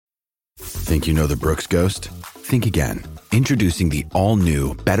Think you know the Brooks Ghost? Think again. Introducing the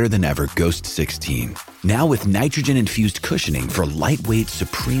all-new, better-than-ever Ghost 16. Now with nitrogen-infused cushioning for lightweight,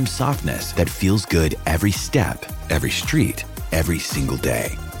 supreme softness that feels good every step, every street, every single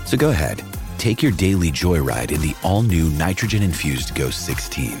day. So go ahead, take your daily joyride in the all-new nitrogen-infused Ghost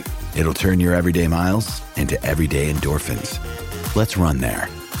 16. It'll turn your everyday miles into everyday endorphins. Let's run there.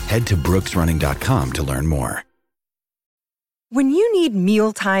 Head to brooksrunning.com to learn more. When you need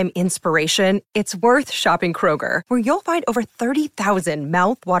mealtime inspiration, it's worth shopping Kroger, where you'll find over 30,000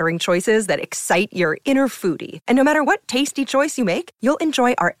 mouth-watering choices that excite your inner foodie. And no matter what tasty choice you make, you'll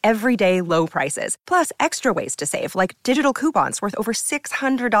enjoy our everyday low prices, plus extra ways to save, like digital coupons worth over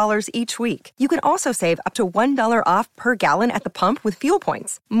 $600 each week. You can also save up to $1 off per gallon at the pump with fuel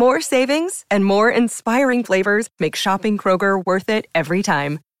points. More savings and more inspiring flavors make shopping Kroger worth it every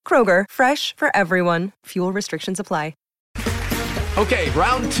time. Kroger, fresh for everyone. Fuel restrictions apply. Okay,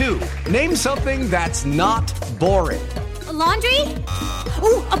 round two. Name something that's not boring. A laundry?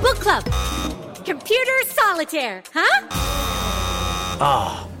 Ooh, a book club. Computer solitaire, huh?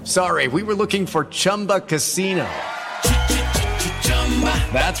 Ah, sorry, we were looking for Chumba Casino.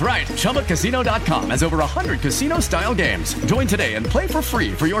 That's right, ChumbaCasino.com has over 100 casino-style games. Join today and play for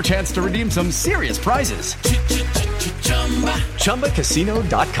free for your chance to redeem some serious prizes.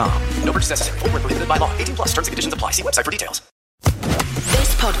 ChumbaCasino.com. No purchase necessary. Void where prohibited by law. 18 plus terms and conditions apply. See website for details.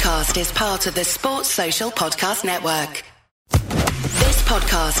 This podcast is part of the Sports Social Podcast Network. This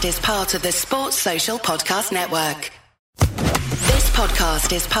podcast is part of the Sports Social Podcast Network. This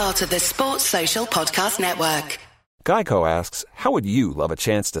podcast is part of the Sports Social Podcast Network. Geico asks, how would you love a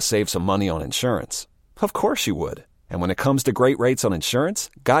chance to save some money on insurance? Of course you would. And when it comes to great rates on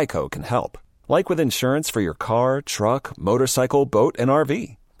insurance, Geico can help. Like with insurance for your car, truck, motorcycle, boat, and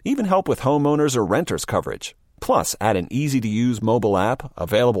RV. Even help with homeowners or renters coverage. Plus, add an easy-to-use mobile app,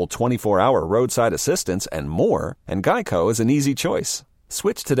 available 24-hour roadside assistance, and more, and Geico is an easy choice.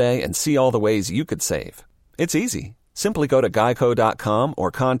 Switch today and see all the ways you could save. It's easy. Simply go to geico.com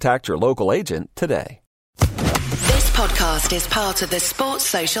or contact your local agent today. This podcast is part of the Sports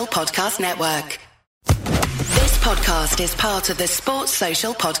Social Podcast Network. This podcast is part of the Sports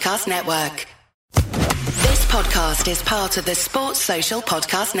Social Podcast Network. This podcast is part of the Sports Social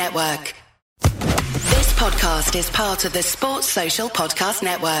Podcast Network. This podcast is part of the Sports Social Podcast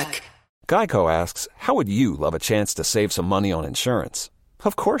Network. Geico asks, how would you love a chance to save some money on insurance?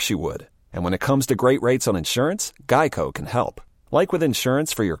 Of course you would. And when it comes to great rates on insurance, Geico can help. Like with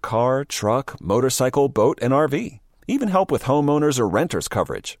insurance for your car, truck, motorcycle, boat, and RV. Even help with homeowners or renters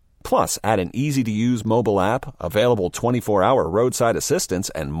coverage. Plus, add an easy-to-use mobile app, available 24-hour roadside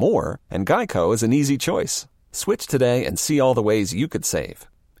assistance, and more, and Geico is an easy choice. Switch today and see all the ways you could save.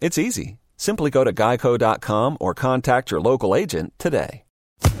 It's easy. Simply go to geico.com or contact your local agent today.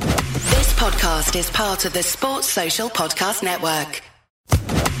 This podcast is part of the Sports Social Podcast Network.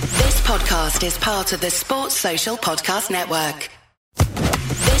 This podcast is part of the Sports Social Podcast Network.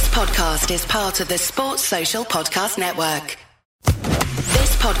 This podcast is part of the Sports Social Podcast Network.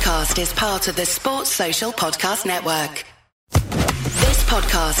 This podcast is part of the Sports Social Podcast Network. This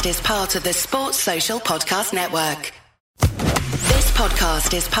podcast is part of the Sports Social Podcast Network. This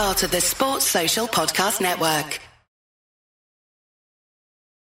podcast is part of the Sports Social Podcast Network.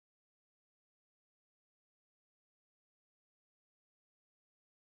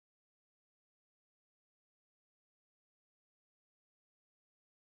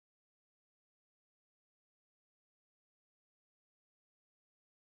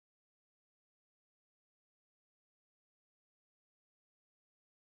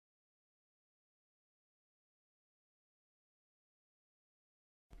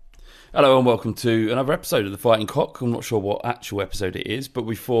 Hello and welcome to another episode of The Fighting Cock. I'm not sure what actual episode it is, but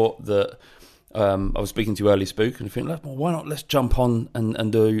we thought that I was speaking to Early Spook and I think, well, why not let's jump on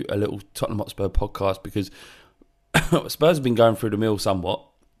and do a little Tottenham Hotspur podcast, because Spurs have been going through the mill somewhat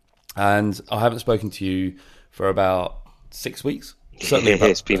and I haven't spoken to you for about 6 weeks. Certainly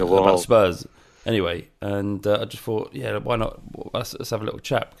it's been a while. About Spurs. Anyway, and I just thought, yeah, why not? Let's have a little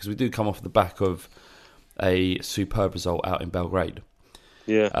chat, because we do come off the back of a superb result out in Belgrade.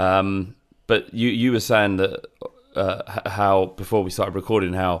 Yeah. But you were saying that how, before we started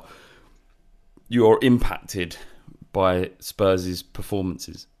recording, how you're impacted by Spurs'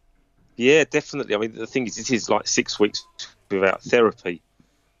 performances. Yeah, definitely. I mean, the thing is, this is like 6 weeks without therapy.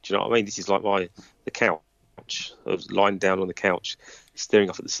 Do you know what I mean? This is like the couch. I was lying down on the couch, staring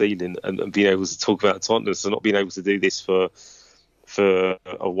up at the ceiling, and being able to talk about Tottenham. So not being able to do this for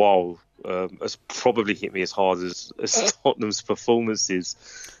a while has probably hit me as hard as Tottenham's performances.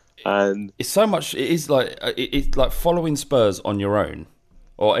 And it's so much. It's like following Spurs on your own,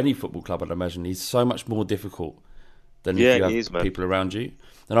 or any football club, I'd imagine, is so much more difficult than if you have people around you.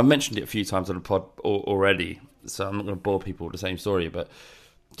 And I've mentioned it a few times on the pod already, so I'm not going to bore people with the same story, but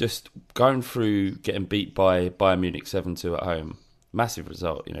just going through getting beat by Bayern Munich 7-2 at home, massive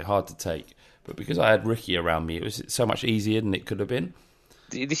result, hard to take. But because I had Ricky around me, it was so much easier than it could have been.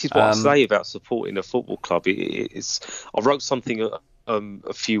 This is what I say about supporting a football club. I wrote something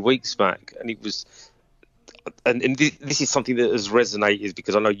a few weeks back, and it was, and this is something that has resonated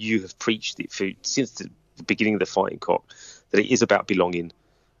because I know you have preached it since the beginning of the Fighting Cock, that it is about belonging,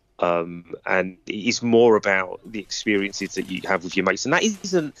 and it is more about the experiences that you have with your mates, and that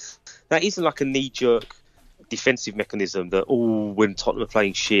isn't like a knee-jerk defensive mechanism that when Tottenham are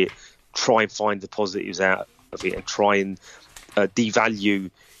playing shit, try and find the positives out of it and try and devalue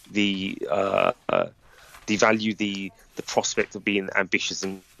the prospect of being ambitious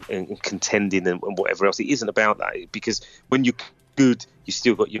and contending and whatever else. It isn't about that, because when you're good, you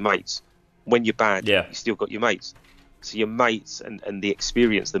still got your mates. When you're bad, you still got your mates. So your mates and the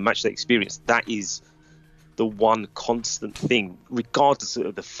experience, the match day experience, that is the one constant thing, regardless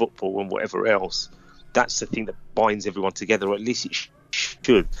of the football and whatever else. That's the thing that binds everyone together, or at least it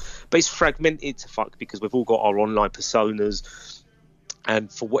should. But it's fragmented to fuck because we've all got our online personas,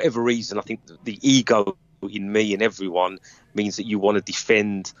 and for whatever reason, I think the ego in me and everyone means that you want to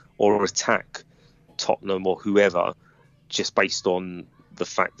defend or attack Tottenham or whoever just based on the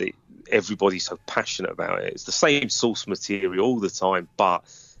fact that everybody's so passionate about it. It's the same source material all the time, but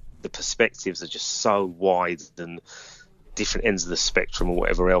the perspectives are just so wide and different ends of the spectrum or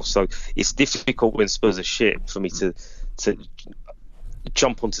whatever else. So it's difficult when Spurs are shit for me to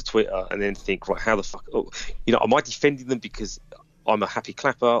jump onto Twitter and then think, right, how the fuck, am I defending them because I'm a happy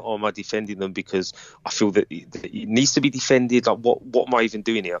clapper, or am I defending them because I feel that it needs to be defended? Like, what am I even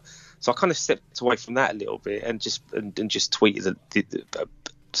doing here? So I kind of stepped away from that a little bit and just tweeted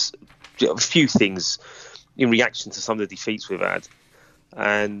a few things in reaction to some of the defeats we've had.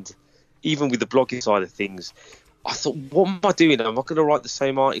 And even with the blogging side of things, I thought, what am I doing? Am I going to write the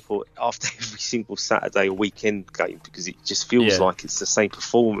same article after every single Saturday or weekend game? Because it just feels like it's the same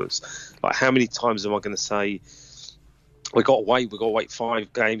performance. Like, how many times am I going to say, we've got to wait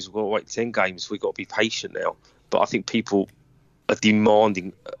 5 games, we've got to wait 10 games, we've got to be patient now. But I think people are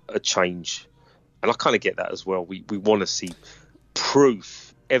demanding a change. And I kind of get that as well. We want to see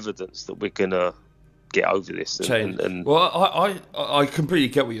proof, evidence that we're going to get over this. And well, I completely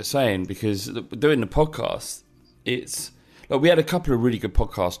get what you're saying, because doing the podcast, it's like we had a couple of really good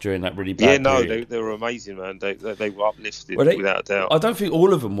podcasts during that really bad period. They were amazing, man. They were uplifted, without a doubt. I don't think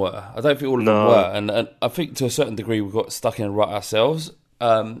all of them were. And I think to a certain degree we got stuck in a rut ourselves,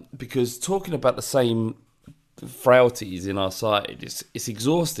 because talking about the same frailties in our side, it's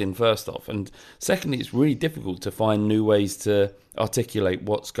exhausting, first off, and secondly, it's really difficult to find new ways to articulate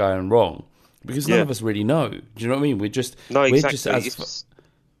what's going wrong, because none of us really know. Do you know what I mean? We're just go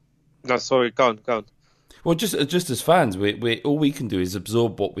on. Well, just as fans, we all we can do is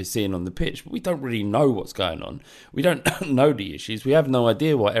absorb what we're seeing on the pitch, but we don't really know what's going on. We don't know the issues. We have no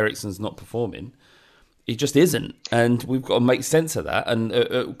idea why Eriksen's not performing. He just isn't, and we've got to make sense of that. And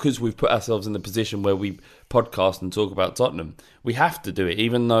because we've put ourselves in the position where we podcast and talk about Tottenham, we have to do it,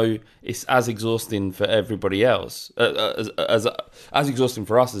 even though it's as exhausting for everybody else, as exhausting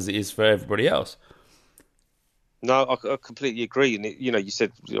for us as it is for everybody else. No, I completely agree. And you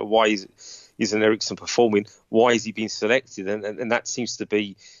said, why isn't Eriksen performing? Why is he being selected? And that seems to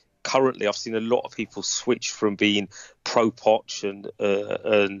be currently. I've seen a lot of people switch from being pro Poch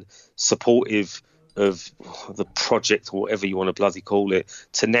and supportive of the project, or whatever you want to bloody call it,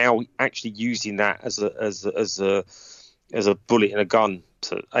 to now actually using that as a bullet in a gun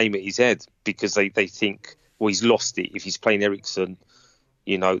to aim at his head, because they think, well, he's lost it if he's playing Eriksen.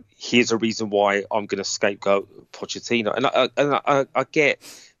 Here's a reason why I'm going to scapegoat Pochettino. And I get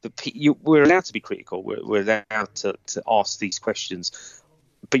that we're allowed to be critical. We're allowed to ask these questions.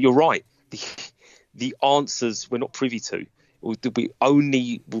 But you're right. The answers we're not privy to. We can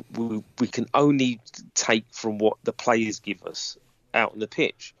only take from what the players give us out on the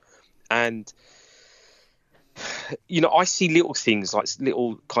pitch. And, I see little things, like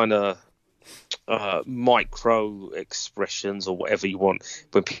little kind of micro expressions or whatever you want,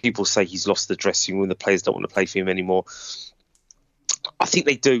 when people say he's lost the dressing room, the players don't want to play for him anymore. I think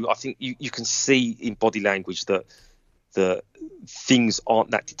they do. I think you can see in body language that the things aren't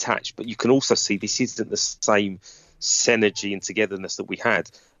that detached, but you can also see this isn't the same synergy and togetherness that we had.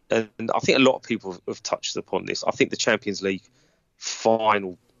 And I think a lot of people have touched upon this. I think the Champions League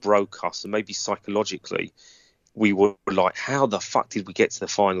final broke us, and maybe psychologically we were like, how the fuck did we get to the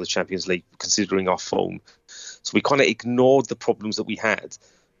final of the Champions League considering our form? So we kind of ignored the problems that we had,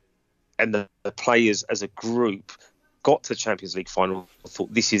 the players as a group got to the Champions League final and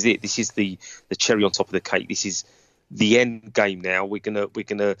thought, this is it. This is the cherry on top of the cake. This is the end game now. We're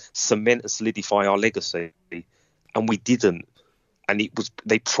gonna cement and solidify our legacy. And we didn't. And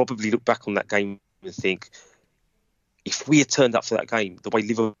they probably look back on that game and think, if we had turned up for that game, the way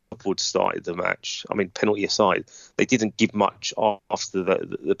Liverpool started the match, I mean, penalty aside, they didn't give much after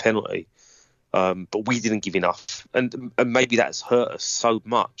the penalty. But we didn't give enough. And maybe that's hurt us so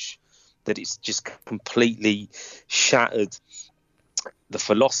much that it's just completely shattered the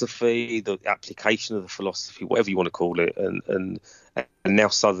philosophy, the application of the philosophy, whatever you want to call it. And now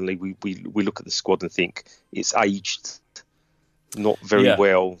suddenly we look at the squad and think it's aged not very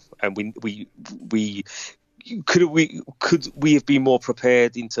well. And could we have been more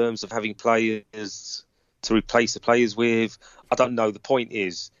prepared in terms of having players to replace the players with? I don't know. The point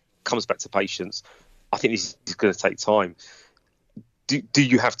is, comes back to patience. I think this is going to take time. Do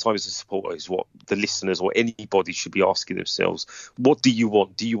you have time as a supporter is what the listeners or anybody should be asking themselves. What do you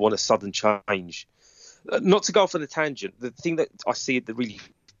want? Do you want a sudden change? Not to go off on a tangent, the thing that I see that really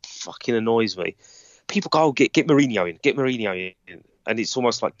fucking annoys me, people go, oh, get Mourinho in. And it's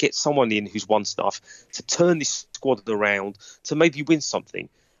almost like, get someone in who's won stuff to turn this squad around to maybe win something.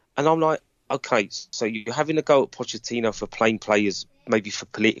 And I'm like, okay, so you're having a go at Pochettino for playing players maybe for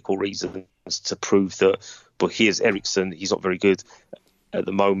political reasons to prove that, but here's Eriksen, he's not very good at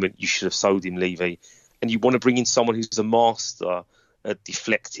the moment, you should have sold him, Levy. And you want to bring in someone who's a master at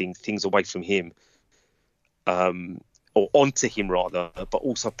deflecting things away from him, or onto him rather, but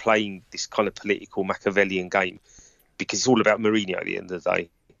also playing this kind of political Machiavellian game, because it's all about Mourinho at the end of the day.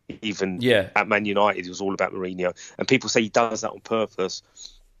 Even at Man United, it was all about Mourinho. And people say he does that on purpose.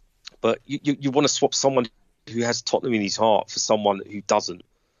 But you want to swap someone who has Tottenham in his heart for someone who doesn't.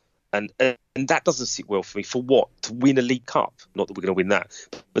 And that doesn't sit well for me. For what? To win a League Cup? Not that we're going to win that,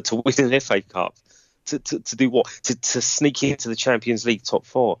 but to win an FA Cup. To do what? To sneak into the Champions League top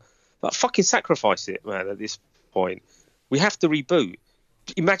four. But fucking sacrifice it, man, at this point. We have to reboot.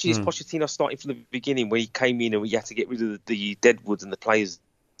 Imagine it's Pochettino starting from the beginning when he came in and we had to get rid of the deadwood and the players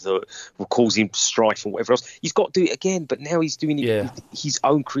that were causing strife and whatever else. He's got to do it again, but now he's doing it his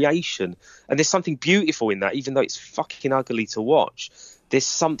own creation. And there's something beautiful in that, even though it's fucking ugly to watch. There's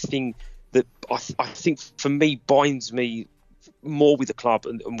something that I think, for me, binds me more with the club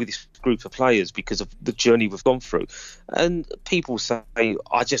and with this group of players because of the journey we've gone through. And people say,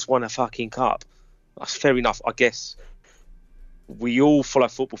 I just won a fucking cup. That's fair enough, I guess. We all follow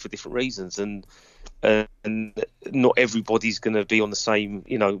football for different reasons, and not everybody's going to be on the same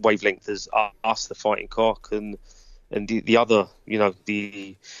wavelength as us, the fighting cock, and the other,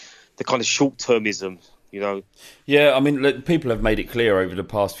 the kind of short-termism. Yeah, I mean, look, people have made it clear over the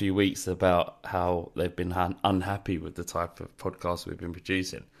past few weeks about how they've been unhappy with the type of podcast we've been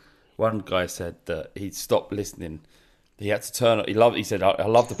producing. One guy said that he'd stopped listening. He had to turn. He said, "I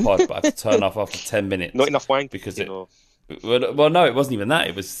love the pod, but I have to turn off after 10 minutes." Not enough wank because it. Well, no, it wasn't even that.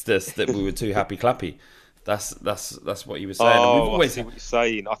 It was just that we were too happy clappy. That's what he was saying. Oh, I see what you're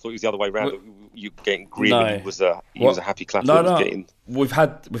saying. I thought it was the other way around. You getting grim. No. He was a happy clappy. No. We've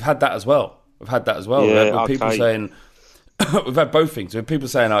had that as well. Yeah, people saying we've had both things. With people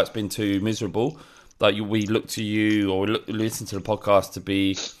saying, "Oh, it's been too miserable." Like we look to you or listen to the podcast to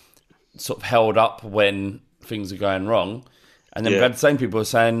be sort of held up when things are going wrong. And then we've had the same people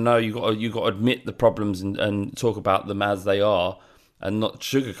saying, no, you got to admit the problems and talk about them as they are and not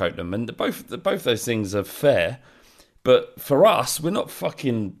sugarcoat them. And both those things are fair. But for us, we're not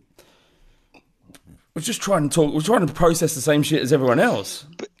fucking... We're just trying to talk. We're trying to process the same shit as everyone else.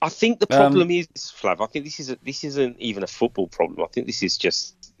 But I think the problem is, Flav, I think this isn't even a football problem. I think this is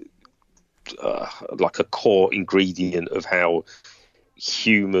just like a core ingredient of how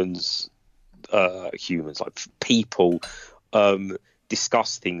humans like people...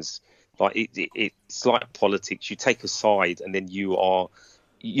 discuss things. Like it's like politics. You take a side and then you are,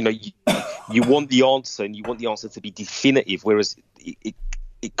 you want the answer and you want the answer to be definitive, whereas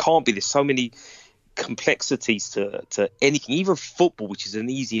it can't be. There's so many complexities to anything, even football, which is an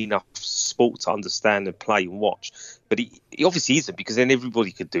easy enough sport to understand and play and watch, but it obviously isn't, because then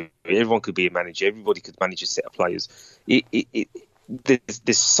everybody could do it. Everyone could be a manager, everybody could manage a set of players.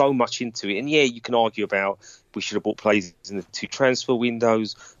 There's so much into it, and you can argue about we should have bought players in the 2 transfer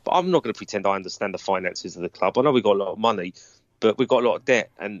windows, but I'm not going to pretend I understand the finances of the club. I know we've got a lot of money, but we've got a lot of debt,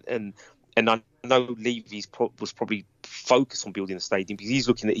 and I know Levy's was probably focused on building the stadium because he's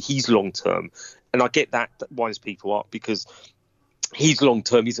looking at his long term, and I get that winds people up because his long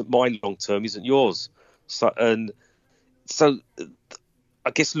term isn't mine, long term isn't yours. So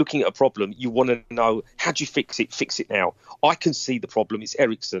I guess looking at a problem, you want to know, how do you fix it? Fix it now. I can see the problem. It's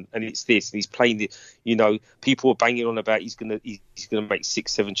Eriksen, and it's this, and he's playing the. People are banging on about he's gonna make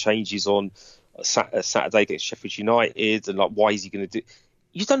 6-7 changes on Saturday against Sheffield United, and like, why is he going to do?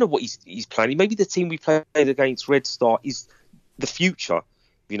 You don't know what he's planning. Maybe the team we played against, Red Star, is the future.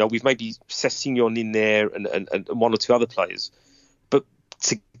 We've maybe Sessegnon in there and one or two other players, but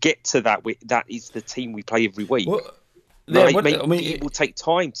to get to that is the team we play every week. Well, it will take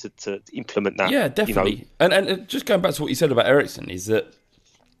time to implement that. Yeah, definitely. And just going back to what you said about Eriksen, is that,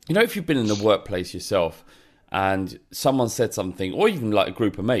 if you've been in the workplace yourself and someone said something, or even like a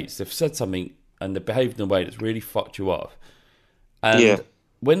group of mates, they've said something and they've behaved in a way that's really fucked you up. And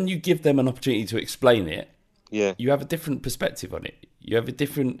when you give them an opportunity to explain it, you have a different perspective on it. You have a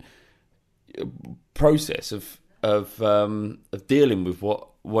different process of dealing with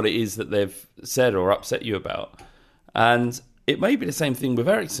what it is that they've said or upset you about. And it may be the same thing with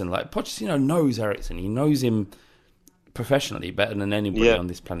Eriksen. Like, Pochettino knows Eriksen. He knows him professionally better than anybody on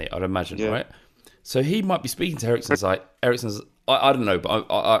this planet, I'd imagine, right? So he might be speaking to Eriksen's like, Eriksen's, I don't know, but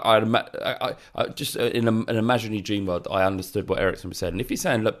I just in an imaginary dream world, I understood what Eriksen was saying. And if he's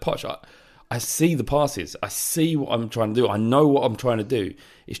saying, look, Poch, I see the passes. I see what I'm trying to do. I know what I'm trying to do.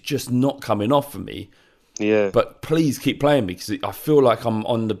 It's just not coming off for me. Yeah. But please keep playing me, because I feel like I'm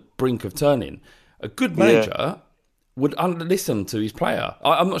on the brink of turning. A good manager would listen to his player.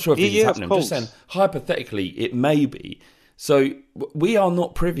 I'm not sure if this is happening. I'm just saying, hypothetically, it may be. So we are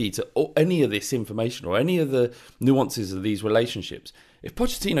not privy to any of this information or any of the nuances of these relationships. If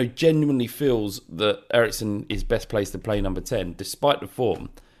Pochettino genuinely feels that Eriksen is best placed to play number 10, despite the form,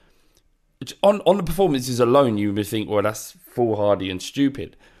 on the performances alone, you would think, well, that's foolhardy and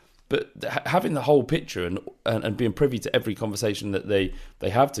stupid. But having the whole picture and being privy to every conversation that they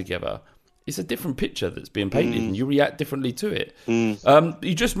have together, it's a different picture that's being painted, and you react differently to it.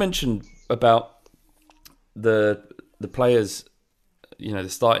 You just mentioned about the players, the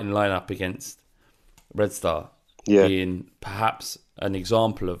starting lineup against Red Star being perhaps an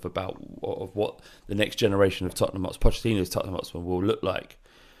example of what the next generation of Pochettino's Tottenham Hotspur will look like.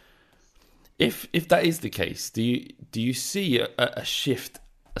 If that is the case, do you see a shift,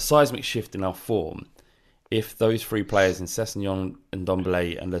 a seismic shift in our form, if those three players in Sessegnon and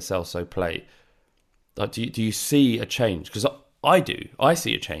Ndombele and Lo Celso play? Do you see a change? Because I do. I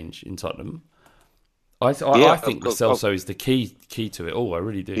see a change in Tottenham. I think Lo Celso is the key to it all. I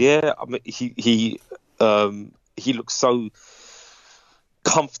really do. Yeah, I mean, he looks so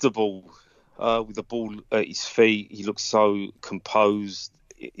comfortable with the ball at his feet. He looks so composed,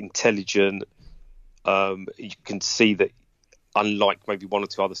 intelligent. You can see that, unlike maybe one or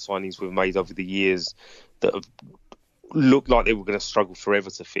two other signings we've made over the years that have looked like they were going to struggle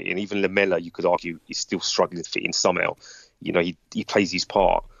forever to fit in. Even Lamela, you could argue, is still struggling to fit in somehow. He plays his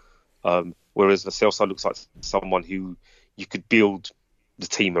part. Whereas Lo Celso looks like someone who you could build the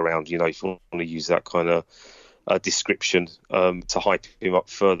team around, if you want to use that kind of description to hype him up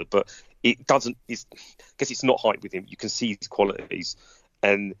further. But it doesn't. I guess it's not hype with him. You can see his qualities,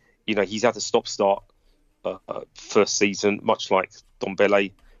 and he's had a stop-start first season, much like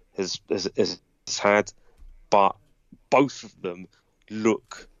Ndombele has had. But both of them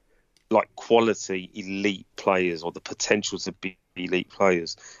look like quality elite players, or the potential to be elite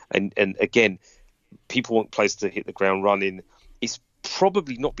players. And again, people want players to hit the ground running. It's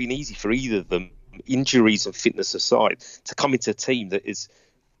probably not been easy for either of them, injuries and fitness aside, to come into a team that has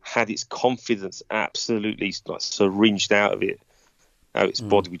had its confidence absolutely syringed out of its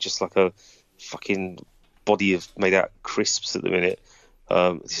body, with just like a fucking body made out of crisps at the minute.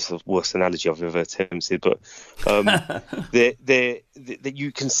 This is the worst analogy I've ever attempted, but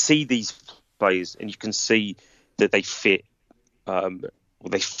you can see these players, and you can see that they fit.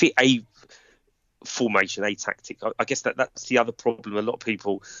 They fit a formation, a tactic. I guess that's the other problem. A lot of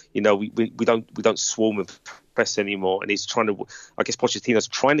people, we don't swarm and press anymore, and he's trying to. I guess Pochettino's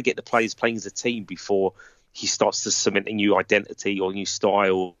trying to get the players playing as a team before he starts to cement a new identity or new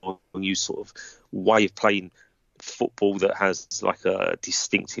style or a new sort of way of playing football that has like a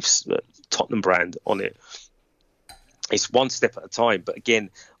distinctive Tottenham brand on it. It's one step at a time, but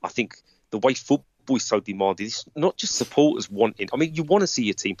again, I think the way football is so demanded, it's not just supporters wanting. I mean, you want to see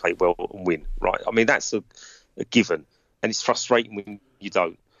your team play well and win, right? I mean, that's a given, and it's frustrating when you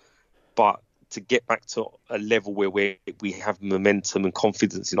don't. But to get back to a level where we have momentum and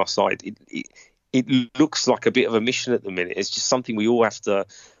confidence in our side, it looks like a bit of a mission at the minute. It's just something we all have to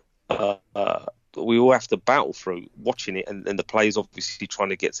battle through, watching it, and the players obviously trying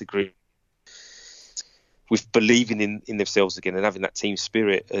to get to grips with believing in themselves again and having that team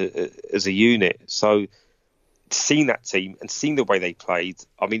spirit as a unit. So seeing that team and seeing the way they played,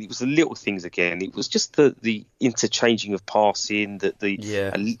 I mean, it was the little things again. It was just the interchanging of passing,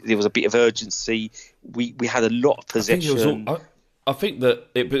 there was a bit of urgency. We had a lot of possession. I think that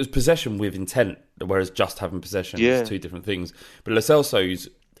it was possession with intent, whereas just having possession is two different things. But Lo Celso's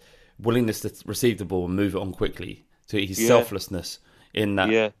willingness to receive the ball and move it on quickly, to his selflessness in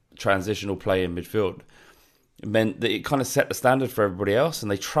that transitional play in midfield, it meant that it kind of set the standard for everybody else,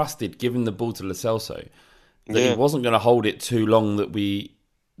 and they trusted giving the ball to Lo Celso, that he wasn't going to hold it too long, that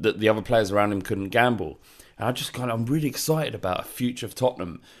the other players around him couldn't gamble. And I'm really excited about a future of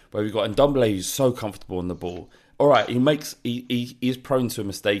Tottenham where we've got Ndombele, who's so comfortable on the ball. All right, he is prone to a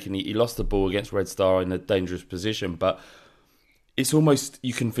mistake, and he lost the ball against Red Star in a dangerous position, but it's almost,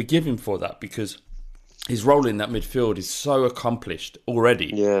 you can forgive him for that because his role in that midfield is so accomplished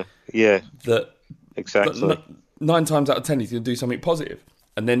already. Exactly. 9 times out of 10 he's going to do something positive.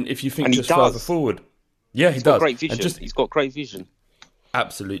 And then if you think just further forward, he's got great vision. He's got great vision.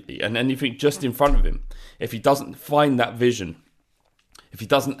 Absolutely. And then you think just in front of him, if he doesn't find that vision, if he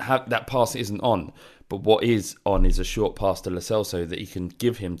doesn't have that pass isn't on, but what is on is a short pass to Lo Celso that he can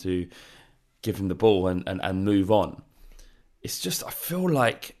give him the ball and move on. It's just, I feel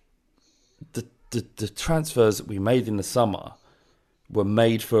like the transfers that we made in the summer were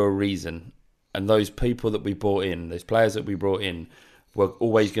made for a reason. And those people that we brought in, those players that we brought in, were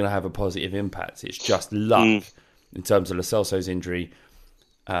always going to have a positive impact. It's just luck in terms of Lo Celso's injury,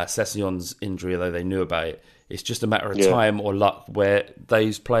 Sessegnon's injury, although they knew about it. It's just a matter of time or luck where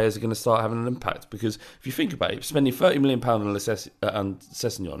those players are going to start having an impact. Because if you think about it, spending £30 million on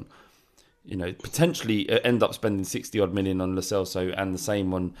Sessegnon, potentially end up spending 60 odd million on Lo Celso and the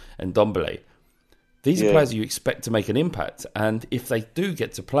same on Ndombele. These are players you expect to make an impact. And if they do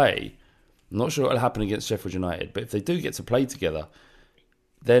get to play, I'm not sure it'll happen against Sheffield United, but if they do get to play together,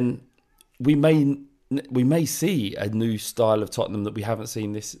 then we may see a new style of Tottenham that we haven't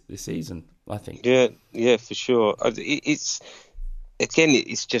seen this season, I think. Yeah, for sure. It's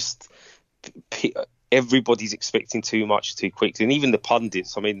just everybody's expecting too much too quickly, and even the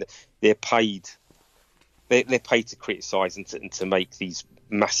pundits. I mean, they're paid to criticise and to make these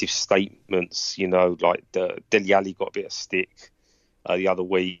massive statements. Like Dele Alli got a bit of stick the other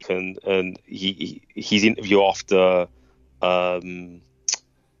week, and his interview after, I think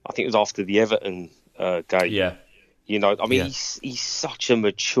it was after the Everton game. Yeah. He's such a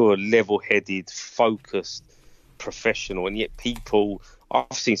mature, level-headed, focused professional, and yet I've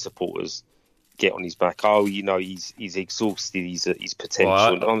seen supporters get on his back. Oh, he's exhausted his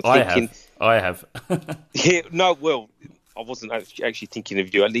potential. Well, I have. I wasn't actually thinking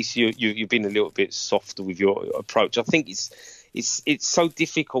of you. At least you've been a little bit softer with your approach. I think it's so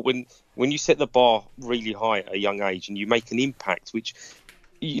difficult when you set the bar really high at a young age and you make an impact, which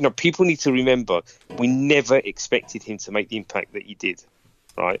people need to remember. We never expected him to make the impact that he did,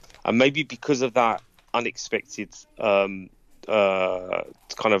 right? And maybe because of that unexpected kind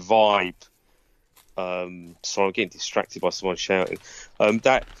of vibe. Sorry, I'm getting distracted by someone shouting.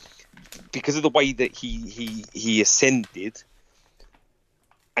 That because of the way that he ascended,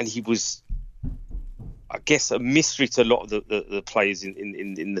 and he was, I guess, a mystery to a lot of the players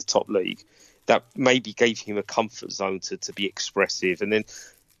in the top league, that maybe gave him a comfort zone to be expressive. And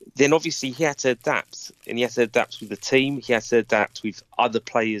then obviously he had to adapt, and he had to adapt with the team. He had to adapt with other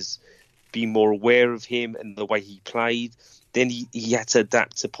players being more aware of him and the way he played. Then he had to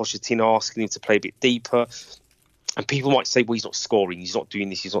adapt to Pochettino asking him to play a bit deeper. And people might say, well, he's not scoring, he's not doing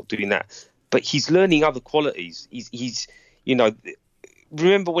this, he's not doing that. But he's learning other qualities. He's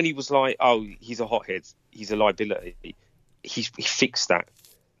remember when he was like, oh, he's a hothead, he's a liability. He fixed that.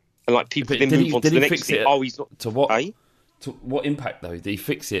 And like people then move on to the next thing. Oh, he's not. To what? To what impact though? Did he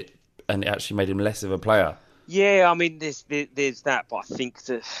fix it and it actually made him less of a player? Yeah, I mean, there's that, but I think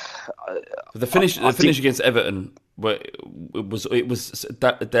that the finish against Everton, where it was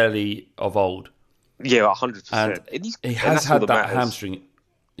that Dele of old. Yeah, 100%. And he has had that hamstring.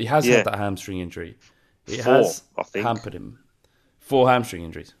 He has had that hamstring injury. It has hampered him. 4 hamstring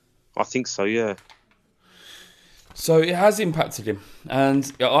injuries. I think so. Yeah. So it has impacted him,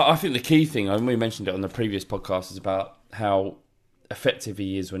 and I think the key thing, and we mentioned it on the previous podcast, is about how effective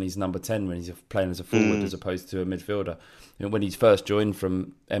he is when he's number 10, when he's playing as a forward as opposed to a midfielder. When he's first joined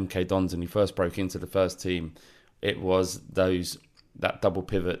from MK Dons and he first broke into the first team, it was that double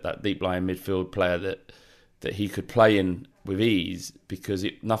pivot, that deep lying midfield player that he could play in with ease, because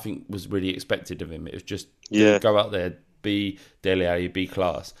nothing was really expected of him. It was just go out there, be Dele Alli, be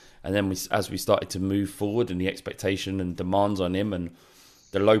class. And then as we started to move forward, and the expectation and demands on him, and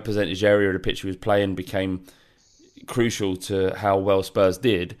the low percentage area of the pitch he was playing became crucial to how well Spurs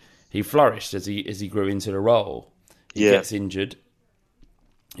did, he flourished as he grew into the role. He gets injured.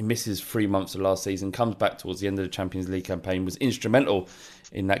 He misses 3 months of last season, comes back towards the end of the Champions League campaign, was instrumental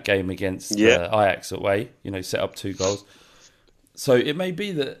in that game against Ajax away, set up 2 goals. So it may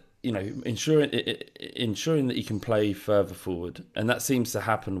be that, ensuring that he can play further forward, and that seems to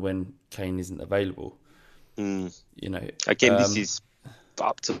happen when Kane isn't available. Again, this is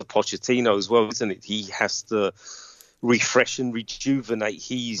up to Pochettino as well, isn't it? He has to refresh and rejuvenate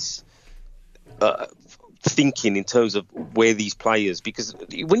his thinking in terms of where these players, because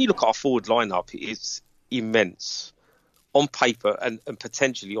when you look at our forward lineup, it's immense on paper and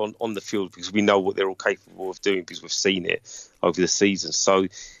potentially on the field, because we know what they're all capable of doing because we've seen it over the season. So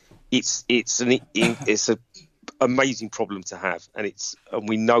it's an amazing problem to have, and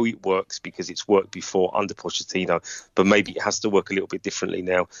we know it works because it's worked before under Pochettino, but maybe it has to work a little bit differently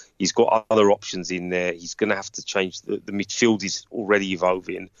now. He's got other options in there. He's going to have to change. The midfield is already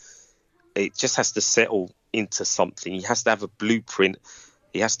evolving. It just has to settle into something. He has to have a blueprint.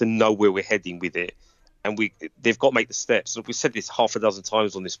 He has to know where we're heading with it. And they've got to make the steps. We've said this half a dozen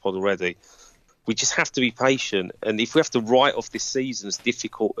times on this pod already. We just have to be patient. And if we have to write off this season, as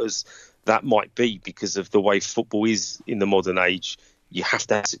difficult as that might be because of the way football is in the modern age, you have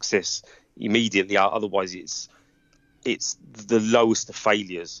to have success immediately. Otherwise, it's the lowest of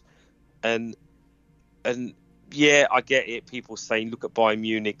failures. And yeah, I get it. People saying, look at Bayern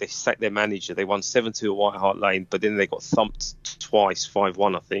Munich. They sacked their manager. They won 7-2 at White Hart Lane, but then they got thumped twice,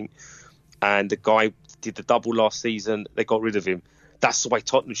 5-1, I think. And the guy did the double last season. They got rid of him. That's the way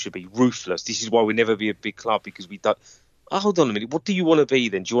Tottenham should be, ruthless. This is why we'll never be a big club, because we don't... Oh, hold on a minute. What do you want to be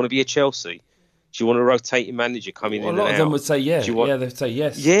then? Do you want to be a Chelsea? Do you want a rotating manager coming in and out? A lot of them would say they'd say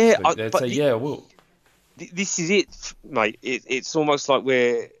yes. Yeah. They'd say, yeah, I will. This is it, mate. It's almost like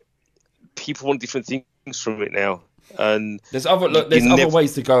people want different things from it now. And there's other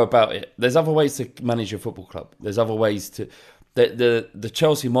ways to go about it. There's other ways to manage your football club. There's other ways to... The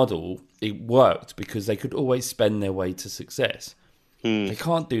Chelsea model, it worked because they could always spend their way to success. They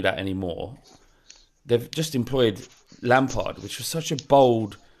can't do that anymore. They've just employed Lampard, which was such a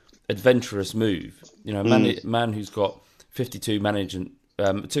bold, adventurous move. Man who's got 52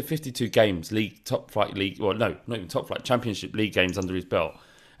 games, top flight league. Well, no, not even top flight, Championship League games under his belt,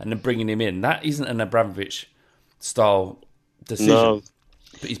 and then bringing him in. That isn't an Abramovich style decision. No.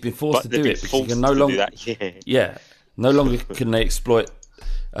 But he's been forced to do it because he can no longer. No longer can they exploit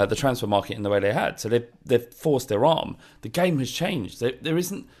the transfer market in the way they had. So they've forced their arm. The game has changed. There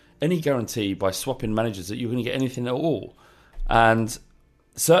isn't any guarantee by swapping managers that you're going to get anything at all. And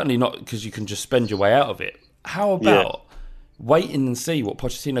certainly not because you can just spend your way out of it. How about waiting and see what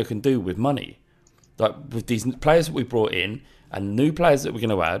Pochettino can do with money? Like with these players that we brought in and new players that we're going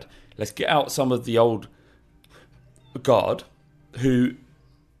to add, let's get out some of the old guard who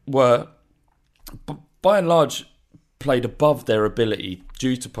were, by and large, played above their ability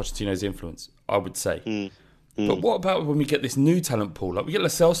due to Pochettino's influence, I would say. But what about when we get this new talent pool? Like we get Lo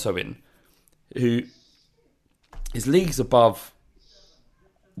Celso in, who is leagues above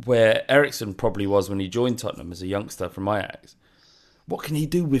where Eriksen probably was when he joined Tottenham as a youngster from Ajax. What can he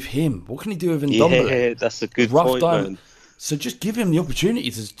do with him? What can he do with Ndombele? Yeah, that's a good point, man. So just give him the opportunity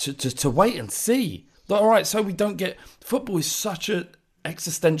to wait and see. Like, all right, so we don't get... Football is such an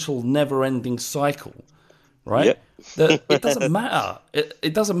existential, never-ending cycle. Right? Yep. That it doesn't matter.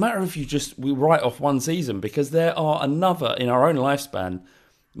 It doesn't matter if we write off one season, because there are another in our own lifespan,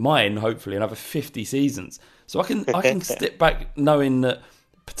 mine hopefully another 50 seasons. So I can step back knowing that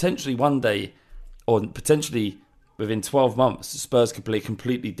potentially one day, or potentially within 12 months, Spurs could play a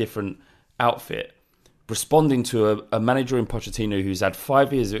completely different outfit, responding to a manager in Pochettino who's had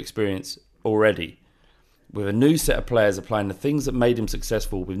 5 years of experience already, with a new set of players applying the things that made him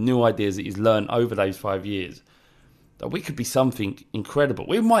successful, with new ideas that he's learned over those 5 years. That we could be something incredible.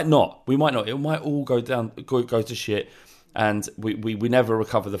 We might not. It might all go to shit, and we never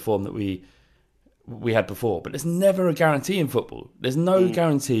recover the form that we had before. But there's never a guarantee in football. There's no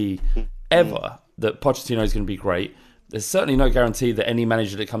guarantee ever that Pochettino is going to be great. There's certainly no guarantee that any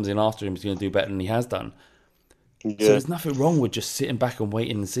manager that comes in after him is going to do better than he has done. Yeah. So there's nothing wrong with just sitting back and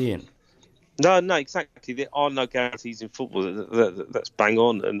waiting and seeing. No, exactly. There are no guarantees in football. That's bang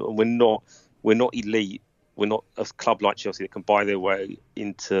on, and we're not elite. We're not a club like Chelsea that can buy their way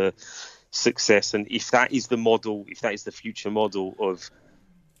into success. And if that is the model, if that is the future model of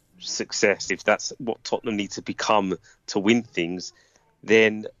success, if that's what Tottenham need to become to win things,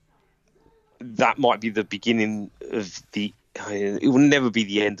 then that might be the beginning of the... It will never be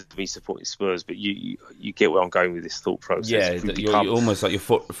the end of me supporting Spurs, but you get where I'm going with this thought process. Yeah, you're almost like you're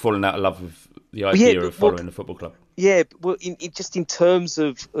falling out of love with the idea of following a football club. Yeah, well, just in terms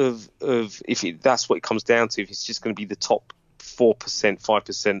of if that's what it comes down to, if it's just going to be the top 4%,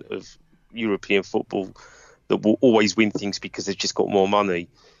 5% of European football that will always win things because they've just got more money,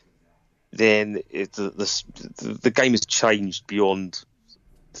 then the game has changed beyond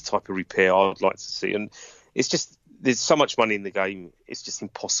the type of repair I'd like to see. And it's just, there's so much money in the game, it's just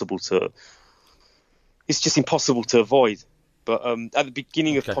impossible to avoid. But at the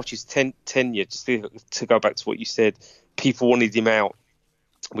beginning of Poch's tenure, just to go back to what you said, people wanted him out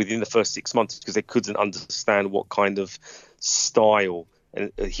within the first 6 months because they couldn't understand what kind of style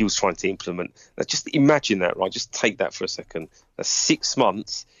he was trying to implement. Now, just imagine that, right? Just take that for a second. That's 6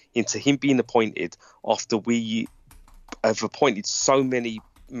 months into him being appointed after we have appointed so many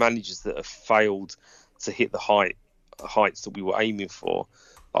managers that have failed to hit the heights that we were aiming for.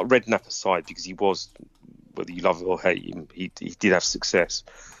 Like Redknapp aside, because he was, whether you love it or hate him, he did have success.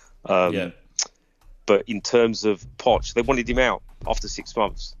 But in terms of Poch, they wanted him out after 6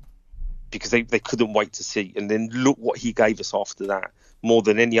 months because they couldn't wait to see. And then look what he gave us after that, more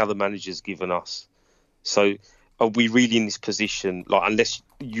than any other manager's given us. So are we really in this position, like, unless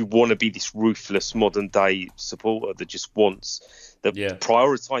you want to be this ruthless modern day supporter that just wants, that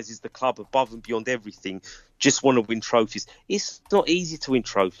prioritises the club above and beyond everything, just want to win trophies? It's not easy to win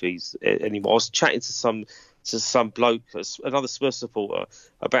trophies anymore. I was chatting to some bloke, another Spurs supporter,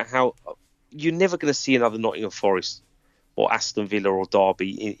 about how you're never going to see another Nottingham Forest or Aston Villa or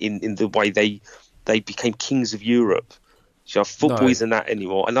Derby in the way they became kings of Europe. So football isn't that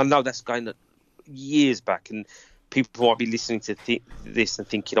anymore. And I know that's going years back, and people might be listening to this and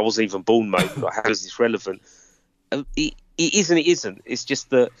thinking, I wasn't even born, mate. Like, how is this relevant? It isn't. It isn't. It's just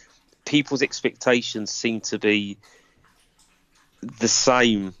that people's expectations seem to be the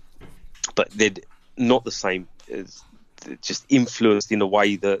same, but they're not the same. It's just influenced in a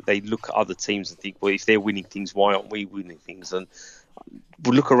way that they look at other teams and think, well, if they're winning things, why aren't we winning things? And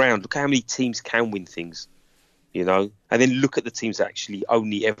we'll look around, look how many teams can win things, you know, and then look at the teams that actually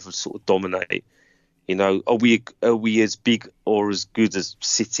only ever sort of dominate. You know, are we as big or as good as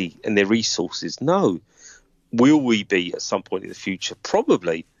City and their resources? No. Will we be at some point in the future?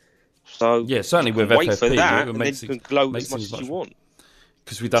 Probably. So yeah, certainly with wait FFP, for that, and then you can gloat as much as you want.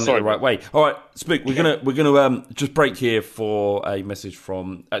 Because we've done it the right way. All right, Spook, we're gonna just break here for a message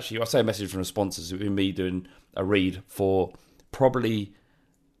from. Actually, I say a message from the sponsors. It's been me doing a read for probably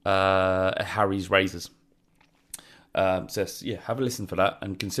Harry's Razors. Says, have a listen for that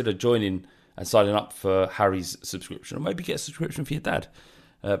and consider joining and signing up for Harry's subscription, or maybe get a subscription for your dad.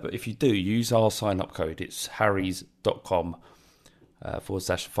 But if you do, use our sign-up code. It's harrys.com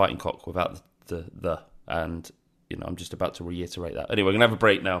 /fighting cock without the. And, you know, I'm just about to reiterate that. Anyway, we're going to have a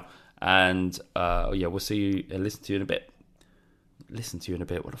break now. And, we'll see you and listen to you in a bit. Listen to you in a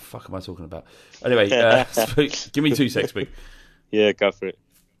bit? What the fuck am I talking about? Anyway, give me 2 seconds, Spook. Yeah, go for it.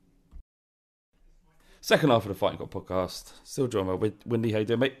 Second half of the Fighting Cock podcast. Still joined by Windy. How you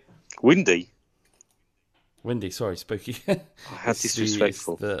doing, mate? Windy, sorry, Spooky. How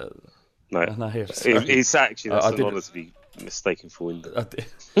disrespectful. No, it's actually, that's an honour to be mistaken for Windy.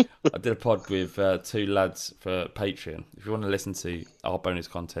 I did a pod with 2 lads for Patreon. If you want to listen to our bonus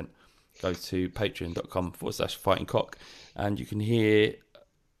content, go to patreon.com /fighting cock, and you can hear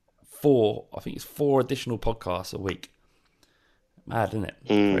 4 additional podcasts a week. Mad, isn't it?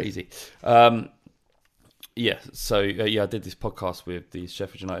 Crazy. I did this podcast with the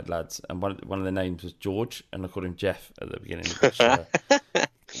Sheffield United lads, and one of their names was George, and I called him Jeff at the beginning, which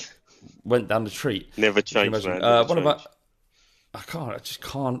went down the treat. Never changed, man. I just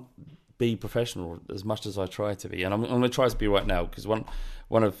can't be professional as much as I try to be, and I'm going to try to be right now, because one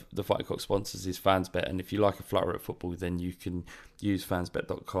of the Fighting Cock sponsors is Fansbet, and if you like a flutter at football, then you can use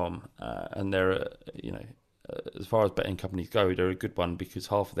fansbet.com, and they're as far as betting companies go, they're a good one, because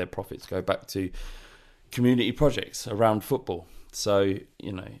half of their profits go back to community projects around football. So,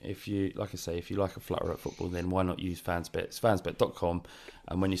 you know, if you like a flutter at football, then why not use Fansbet? It's fansbet.com,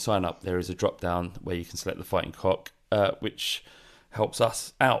 and when you sign up, there is a drop down where you can select the Fighting Cock, which helps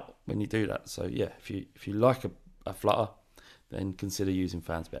us out when you do that. So yeah, if you like a flutter, then consider using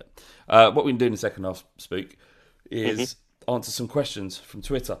Fansbet. What we can do in the second half, Spook, is answer some questions from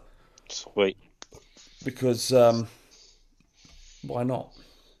Twitter. Sweet. Because why not?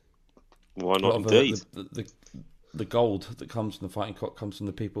 Why not, indeed? The gold that comes from the Fighting Cock comes from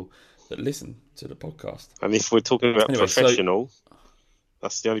the people that listen to the podcast. And if we're talking about professional,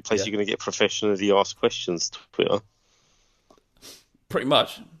 that's the only place you're going to get professionally asked questions, Twitter. Pretty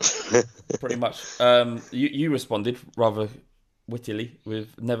much. You responded rather wittily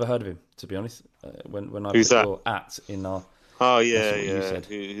with never heard of him, to be honest. When I Who's put that? your @ in our... Oh, yeah.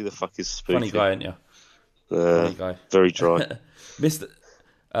 Who the fuck is Spooky? Funny guy, ain't you? There you go. Very dry. Mr.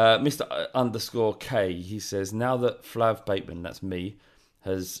 underscore K, he says, now that Flav Bateman, that's me,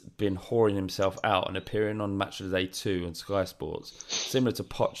 has been whoring himself out and appearing on Match of the Day 2 on Sky Sports, similar to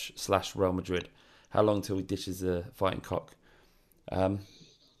Poch / Real Madrid, how long till he dishes the fighting cock?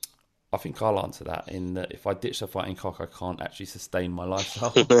 I think I'll answer that in that if I ditch the fighting cock, I can't actually sustain my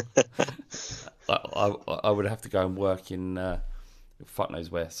lifestyle. I would have to go and work in fuck knows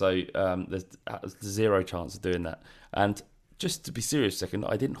where. So there's zero chance of doing that. And just to be serious a second,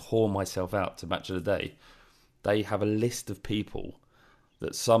 I didn't whore myself out to Match of the Day. They have a list of people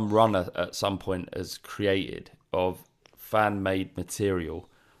that some runner at some point has created of fan-made material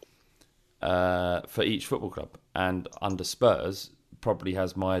for each football club. And under Spurs, probably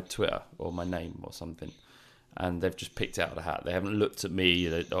has my Twitter or my name or something. And they've just picked it out of the hat. They haven't looked at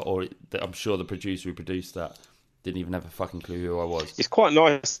me, or I'm sure the producer who produced that didn't even have a fucking clue who I was. It's quite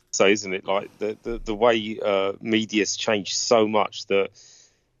nice, though, isn't it? Like the way media's changed so much that,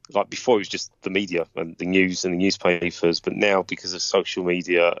 like before, it was just the media and the news and the newspapers, but now because of social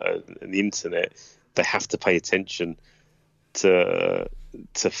media and the internet, they have to pay attention to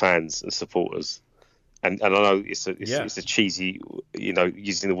fans and supporters. And I know it's a cheesy,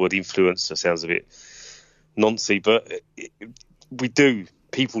 using the word influencer sounds a bit noncy, but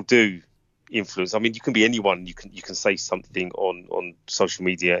people do influence. I mean, you can be anyone. You can say something on social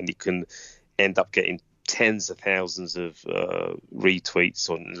media, and you can end up getting tens of thousands of retweets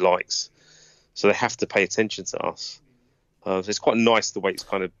and likes. So they have to pay attention to us. So it's quite nice the way it's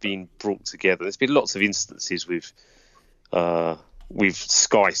kind of been brought together. There's been lots of instances with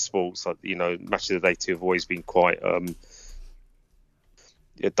Sky Sports, like, Match of the Day 2 have always been quite done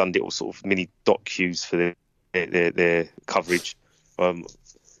little sort of mini docus for their coverage.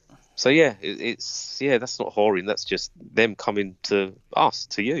 So yeah, that's not whoring. That's just them coming to us,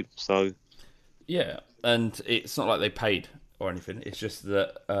 to you. So yeah, and it's not like they paid or anything. It's just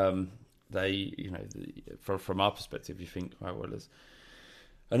that they, from our perspective, you think, right, well, there's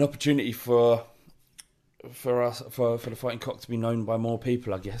an opportunity for us, for the fighting cock to be known by more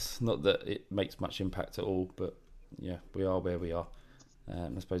people, I guess. Not that it makes much impact at all, but yeah, we are where we are. I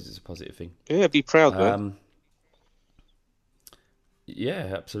suppose it's a positive thing. Yeah, be proud, man.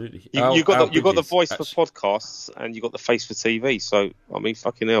 Yeah, absolutely. You got the voice for podcasts, and you got the face for TV. So I mean,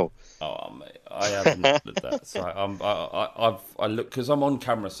 fucking hell. Oh, mate, I haven't looked at that. So I look, because I'm on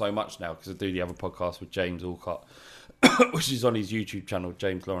camera so much now, because I do the other podcast with James Alcott, which is on his YouTube channel,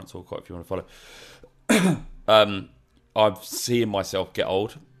 James Lawrence Alcott, if you want to follow. I'm seeing myself get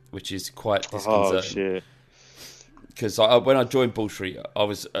old, which is quite disconcerting. Oh, shit. Because when I joined Bull Street, I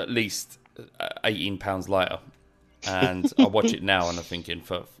was at least 18 pounds lighter, and I watch it now and I'm thinking,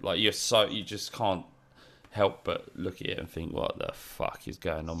 you just can't help but look at it and think, what the fuck is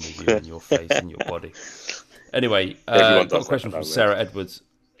going on with you and your face and your body? Anyway, got a question from Sarah Edwards.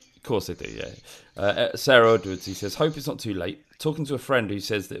 Of course they do, yeah. Sarah Edwards, he says, hope it's not too late. Talking to a friend who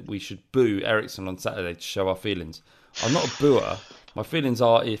says that we should boo Ericsson on Saturday to show our feelings. I'm not a booer. My feelings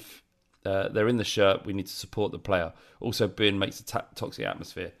are if they're in the shirt, we need to support the player. Also, booing makes a toxic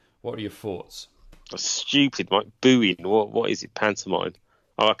atmosphere. What are your thoughts? That's stupid, like booing. What is it, pantomime?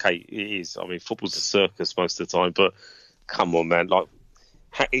 Oh, okay, it is. I mean, football's a circus most of the time, but come on, man. Like,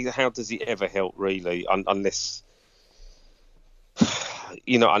 how does it ever help, really? Unless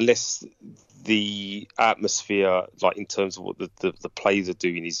the atmosphere, like in terms of what the players are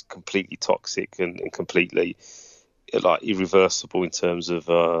doing, is completely toxic and completely like irreversible in terms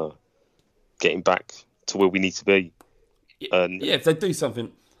of getting back to where we need to be. Yeah, if they do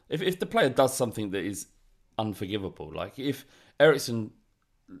something, if the player does something that is unforgivable, like if Ericsson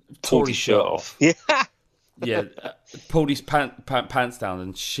tore his shirt off, pulled his pants down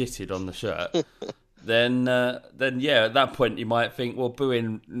and shitted on the shirt. Then yeah, at that point you might think, well,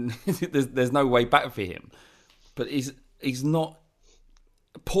 booing, there's no way back for him. But he's not.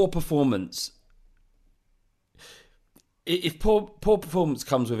 Poor performance. If poor performance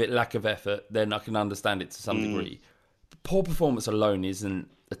comes with it lack of effort, then I can understand it to some degree. But poor performance alone isn't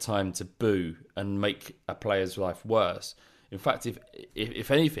a time to boo and make a player's life worse. In fact,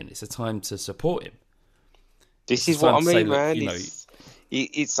 if anything, it's a time to support him. This is what I mean, man.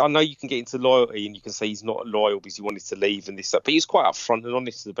 It's I know you can get into loyalty and you can say he's not loyal because he wanted to leave and this, that, but he's quite upfront and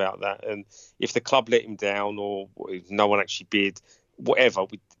honest about that. And if the club let him down or if no one actually bid, whatever,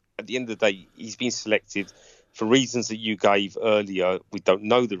 at the end of the day, he's been selected for reasons that you gave earlier. We don't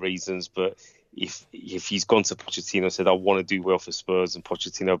know the reasons, but if he's gone to Pochettino and said, I want to do well for Spurs, and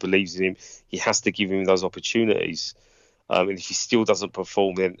Pochettino believes in him, he has to give him those opportunities. And if he still doesn't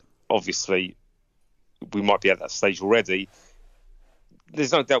perform, then obviously we might be at that stage already.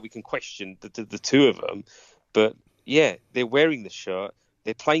 there's no doubt we can question the two of them, but yeah, they're wearing the shirt,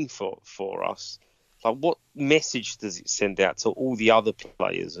 they're playing for us. Like, what message does it send out to all the other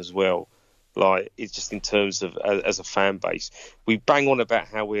players as well? Like, it's just in terms of as a fan base, we bang on about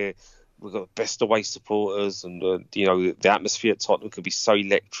how we've got the best away supporters, and the atmosphere at Tottenham can be so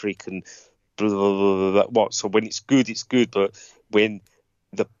electric and blah, blah, blah, blah, blah. So when it's good, but when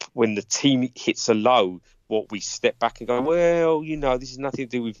the team hits a low, we step back and go, well, this has nothing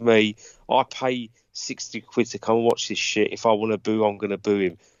to do with me. I pay 60 quid to come and watch this shit. If I want to boo, I'm going to boo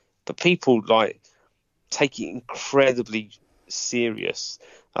him. But people take it incredibly serious.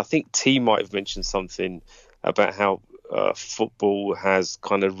 I think T might have mentioned something about how football has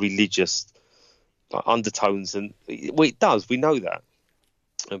kind of religious undertones, and it does. We know that,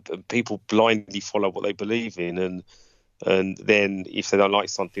 and people blindly follow what they believe in, and then if they don't like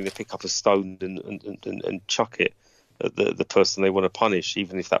something, they pick up a stone and chuck it at the person they want to punish,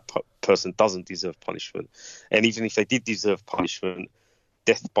 even if that person doesn't deserve punishment, and even if they did deserve punishment,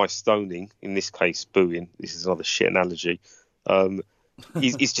 death by stoning, in this case booing. This is another shit analogy.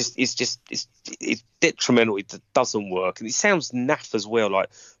 It's detrimental. It doesn't work, and it sounds naff as well. Like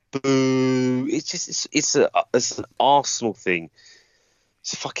boo. It's an Arsenal thing.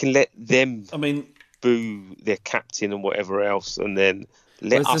 Just fucking let them. Boo their captain and whatever else, and then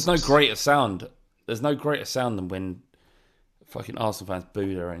there's no greater sound. There's no greater sound than when fucking Arsenal fans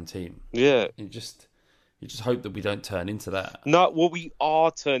boo their own team. Yeah, you just hope that we don't turn into that. No, well, we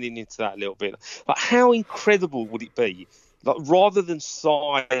are turning into that a little bit. Like, how incredible would it be? Like, rather than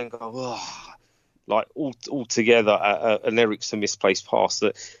sigh and go, all together at an Eriksen misplaced pass,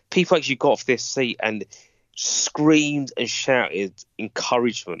 that people actually got off their seat and screamed and shouted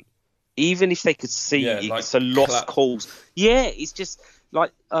encouragement, even if they could see it's a lost cause. Yeah, it's just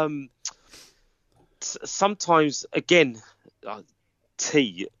like sometimes, again,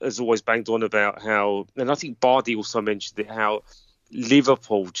 T has always banged on about how, and I think Bardi also mentioned it, how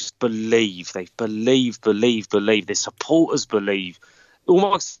Liverpool just believe. They believe. Their supporters believe,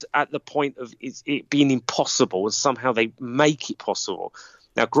 almost at the point of it being impossible, and somehow they make it possible.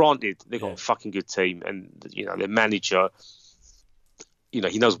 Now, granted, they've got a fucking good team, and their manager, he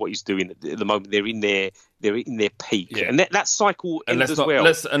knows what he's doing at the moment. They're in their peak, and that cycle ends as well.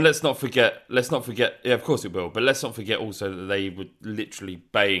 Let's not forget. Yeah, of course it will, but let's not forget also that they were literally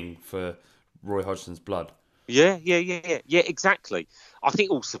baying for Roy Hodgson's blood. Yeah, exactly. I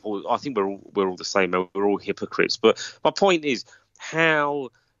think we're all the same. We're all hypocrites. But my point is,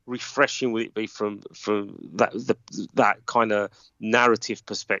 how refreshing would it be from that kind of narrative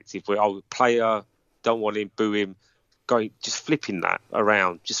perspective, where player don't want him, boo him, just flipping it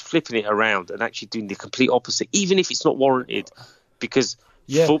around, and actually doing the complete opposite, even if it's not warranted, because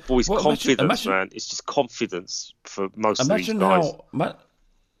football is confidence, man. It's just confidence for most of these guys.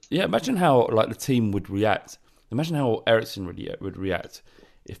 Imagine how the team would react. Imagine how Eriksen would react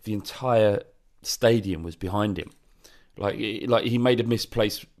if the entire stadium was behind him. Like he made a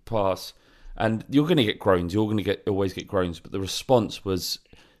misplaced pass, and you're going to get groans. You're going to always get groans, but the response was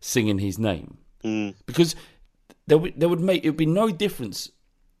singing his name, because it would be no difference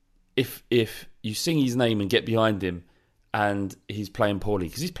if you sing his name and get behind him, and he's playing poorly,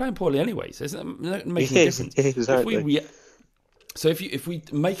 because he's playing poorly anyway. So it's not making a difference. Exactly. So if we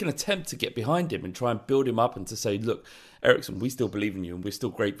make an attempt to get behind him and try and build him up, and to say, look, Eriksen, we still believe in you, and we're still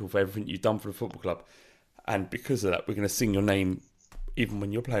grateful for everything you've done for the football club, and because of that, we're going to sing your name even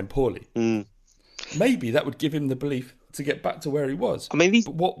when you're playing poorly. Maybe that would give him the belief to get back to where he was. But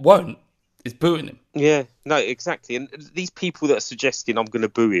what won't is booing him. Yeah, no, exactly. And these people that are suggesting I'm going to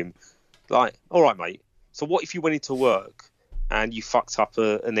boo him, like, all right, mate. So what if you went into work and you fucked up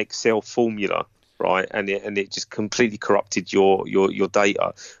an Excel formula, right? And it just completely corrupted your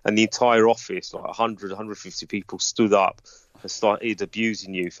data, and the entire office, like 100, 150 people, stood up and started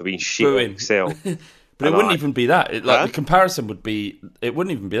abusing you for being shit at Excel. But it wouldn't even be that. The comparison would be. It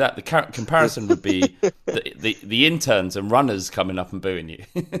wouldn't even be that. The comparison would be the interns and runners coming up and booing you.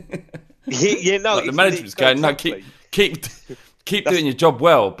 No. The management's going, exactly. No, keep doing your job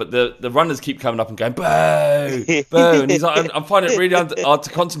well, but the runners keep coming up and going, boo, boo. And he's like, I'm finding it really hard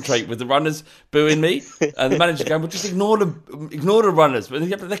to concentrate with the runners booing me. And the manager's going, well, just ignore the runners. But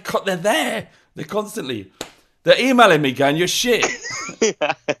they're there. They're constantly. They're emailing me going, you're shit.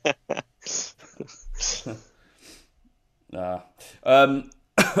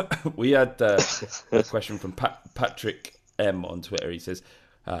 We had a question from Patrick M on Twitter. He says,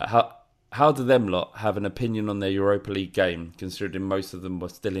 how do them lot have an opinion on their Europa League game, considering most of them were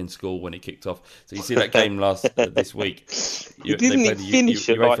still in school when it kicked off? So you see that game this week. Didn't finish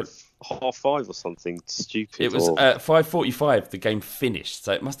it? 5:30 or something stupid. It was at 5:45. The game finished,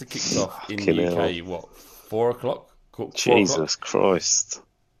 so it must have kicked off in the UK. Hell. What, 4 o'clock? 4 Jesus o'clock? Christ!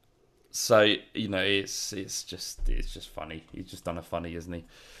 So it's just funny. He's just done a funny, isn't he?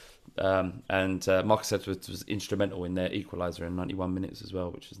 And Marcus Edwards was instrumental in their equaliser in 91 minutes as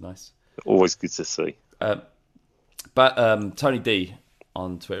well, which is nice. Always good to see. But Tony D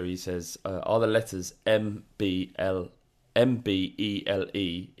on Twitter, he says, are the letters MBELE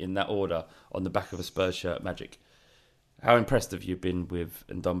in that order on the back of a Spurs shirt magic? How impressed have you been with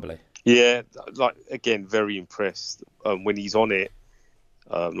Ndombele? Yeah, like again, very impressed. When he's on it,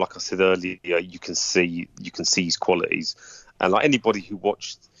 like I said earlier, you can see his qualities, and like anybody who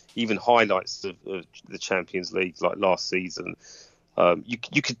watched even highlights of the Champions League like last season,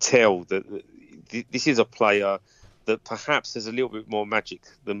 you could tell that this is a player that perhaps has a little bit more magic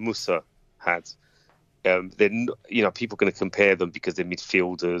than Musa had. Then people are going to compare them because they're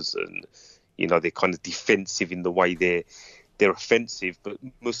midfielders and they're kind of defensive in the way they're offensive. But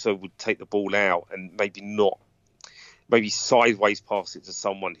Musa would take the ball out and maybe sideways pass it to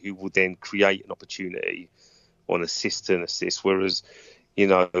someone who would then create an opportunity or an assist. Whereas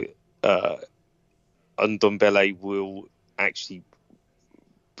Ndombele will actually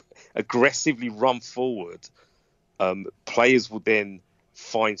aggressively run forward. Players will then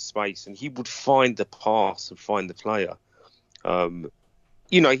find space, and he would find the pass and find the player.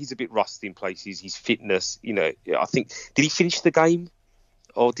 He's a bit rusty in places. His fitness, I think, did he finish the game,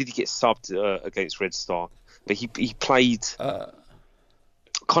 or did he get subbed against Red Star? But he played. I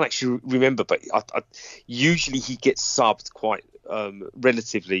can't actually remember, but usually he gets subbed quite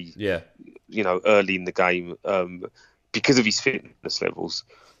relatively. Yeah. Early in the game because of his fitness levels.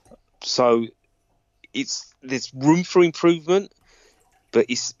 So there's room for improvement, but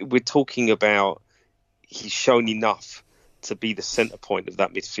we're talking about he's shown enough to be the centre point of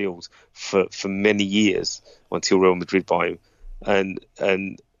that midfield for many years until Real Madrid buy him, and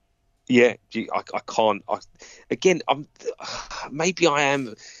yeah, I can't. Maybe I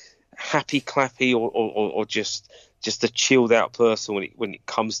am happy clappy or just a chilled out person when it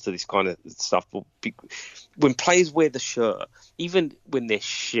comes to this kind of stuff. But when players wear the shirt, even when they're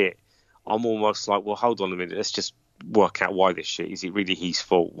shit, I'm almost like, well, hold on a minute, let's just work out why they're shit. Is it really his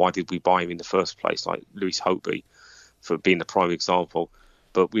fault? Why did we buy him in the first place? Like Luis Hobey, for being the prime example.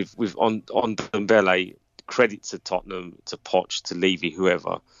 But with Ndombele, credit to Tottenham, to Poch, to Levy,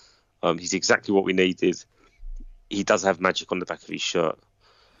 whoever. He's exactly what we needed. He does have magic on the back of his shirt,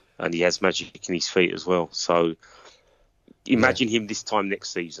 and he has magic in his feet as well. So imagine him this time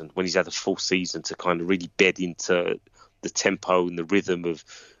next season when he's had a full season to kind of really bed into the tempo and the rhythm of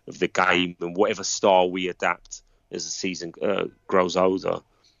the game and whatever style we adapt as the season grows older.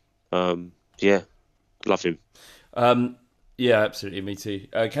 Love him. Yeah, absolutely, me too.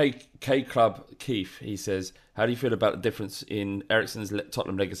 K Club Keith, he says, how do you feel about the difference in Eriksen's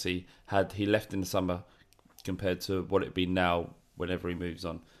Tottenham legacy had he left in the summer compared to what it'd be now whenever he moves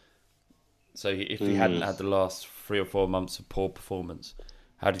on? So if he hadn't had the last 3 or 4 months of poor performance,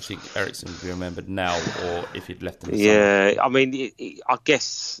 how do you think Eriksen would be remembered now, or if he'd left in the summer? Yeah, I mean, I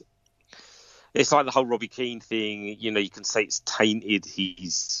guess it's like the whole Robbie Keane thing. You can say it's tainted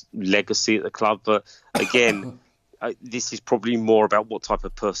his legacy at the club, but again, this is probably more about what type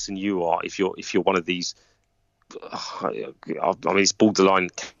of person you are. If you're one of these, I mean, it's borderline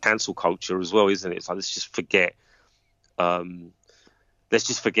cancel culture as well, isn't it? It's like let's just forget all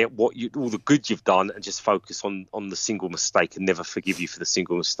the good you've done and just focus on the single mistake and never forgive you for the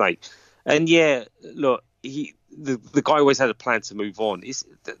single mistake. And yeah, look, the guy always had a plan to move on.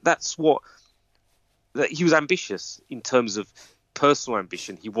 That's what he was ambitious in terms of personal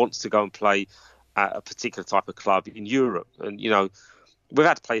ambition. He wants to go and play at a particular type of club in Europe. And we've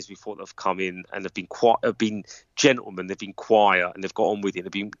had players before that have come in and have been gentlemen. They've been quiet and they've got on with it.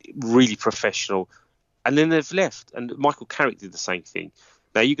 They've been really professional. And then they've left. And Michael Carrick did the same thing.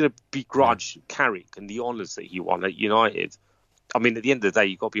 Now, you're going to begrudge Carrick and the honours that he won at United. I mean, at the end of the day,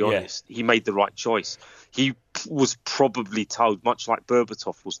 you've got to be honest. He made the right choice. He was probably told, much like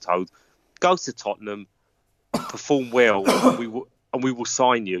Berbatov was told, go to Tottenham, perform well, and we will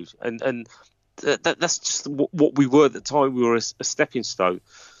sign you. And that's just what we were at the time. We were a stepping stone.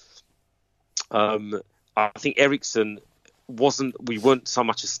 I think Eriksen we weren't so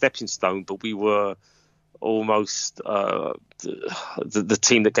much a stepping stone, but we were almost the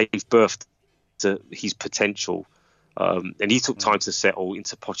team that gave birth to his potential. And he took time to settle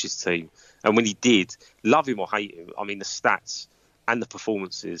into Poch's team. And when he did, love him or hate him, I mean, the stats and the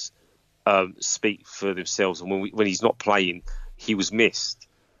performances speak for themselves. And when he's not playing, he was missed.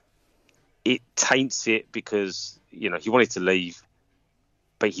 It taints it because, he wanted to leave.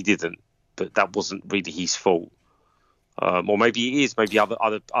 but he didn't. But that wasn't really his fault. Or maybe it is. Maybe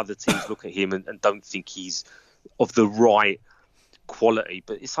other teams look at him and don't think he's of the right quality.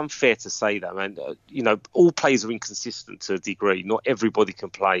 But it's unfair to say that, man. All players are inconsistent to a degree. Not everybody can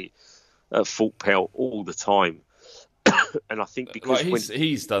play at full pelt all the time. And I think because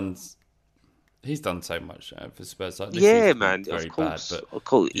he's done so much for Spurs. Like, yeah, man, very of course, bad. But of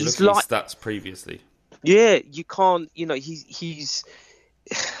course. You look at his stats previously. Yeah, you can't. He's.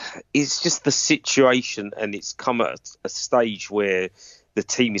 It's just the situation, and it's come at a stage where the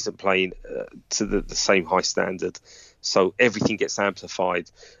team isn't playing to the same high standard, so everything gets amplified,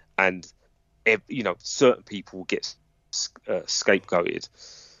 and certain people get scapegoated.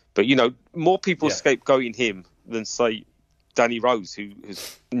 But more people are scapegoating him than say Danny Rose, who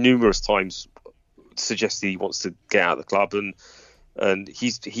has numerous times suggested he wants to get out of the club, and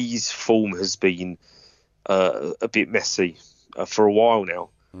his form has been a bit messy for a while now.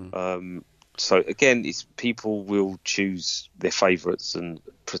 So again, it's people will choose their favourites and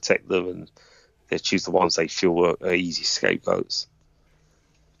protect them, and they choose the ones they feel are easy scapegoats.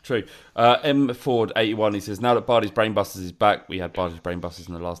 True. M Ford 81, he says, now that Bardi's Brainbusters is back, we had Bardi's Brainbusters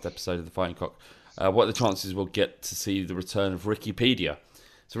in the last episode of the Fighting Cock, what are the chances we'll get to see the return of Wikipedia?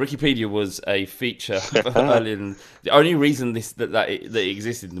 So Wikipedia was a feature earlier. The only reason that it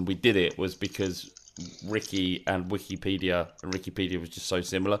existed and we did it was because Ricky and Wikipedia was just so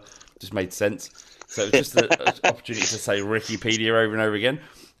similar. Just made sense. So it was just an opportunity to say Wikipedia over and over again.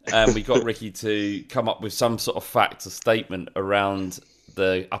 And we got Ricky to come up with some sort of fact or statement around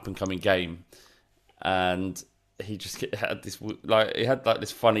the up and coming game. And he just had this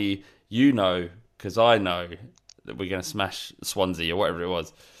this funny, because I know that we're going to smash Swansea or whatever it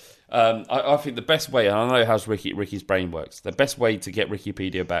was. I think the best way, and I know how Ricky's brain works, the best way to get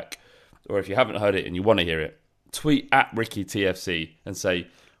Wikipedia back, or if you haven't heard it and you want to hear it, tweet at RickyTFC and say,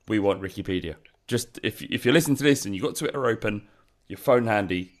 we want Wikipedia. Just, if you're listening to this and you've got Twitter open, your phone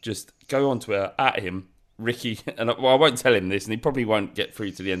handy, just go on Twitter, at him, Ricky, and I won't tell him this, and he probably won't get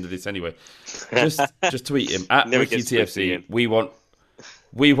through to the end of this anyway. Just tweet him, at RickyTFC, we want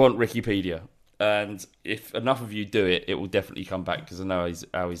Wikipedia. And if enough of you do it, it will definitely come back, because I know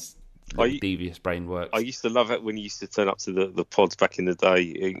how his devious brain works. I used to love it when he used to turn up to the pods back in the day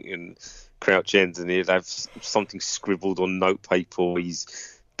in Crouch End, and he'd have something scribbled on notepaper.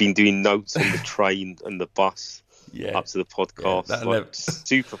 He's been doing notes on the train and the bus up to the podcast. Yeah,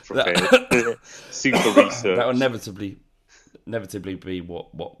 super prepared, super research. That'll inevitably be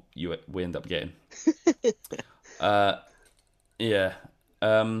what we end up getting. Yeah.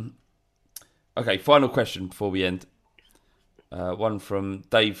 Okay, final question before we end. One from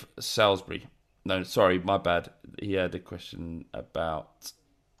Dave Salisbury. No, sorry, my bad. He had a question about...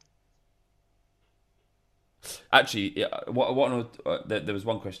 Actually, there was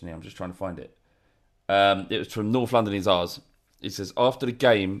one question here. I'm just trying to find it. It was from North London is ours. It says, after the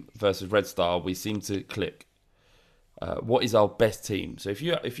game versus Red Star, we seem to click. What is our best team? So if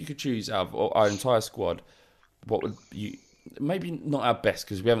you could choose out of our entire squad, what would you... Maybe not our best,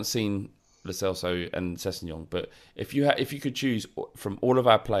 because we haven't seen Lo Celso and Sessegnon, but if you could choose from all of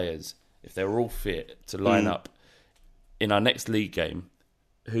our players, if they were all fit to line up in our next league game,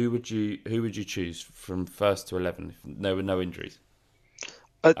 who would you choose from first to 11 if there were no injuries?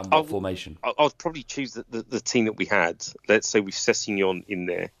 And what formation? I'd probably choose the team that we had. Let's say with Sessegnon in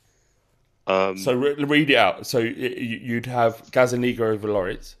there. So read it out. So you'd have Gazzaniga over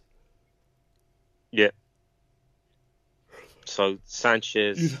Loritz. Yeah. So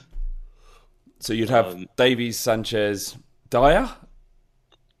Sanchez. So you'd have Davies, Sanchez, Dyer.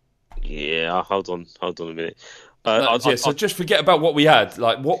 Yeah, hold on a minute. So just forget about what we had.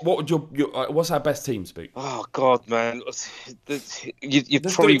 Like, what would your what's our best team, Spook? Oh God, man, you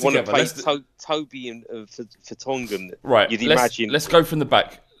probably want to play Toby and Vertonghen. Right. You'd imagine. Let's go from the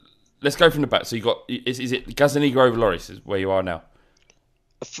back. So you got is it Gazzaniga over Loris is where you are now?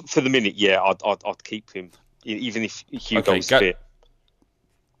 For the minute, yeah, I'd keep him even if Hugo's fit.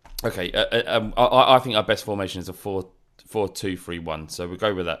 Okay, I think our best formation is a 4-2-3-1, so we'll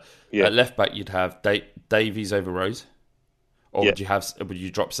go with that. Yeah. At left back, you'd have Davies over Rose, or would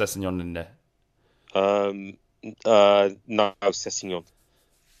you drop Sessegnon in there? No, Sessegnon.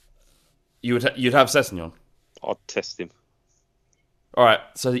 You'd have Sessegnon. I'd test him. All right,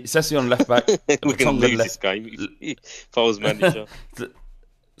 so Sessegnon left back. We're going to lose this game if I was manager.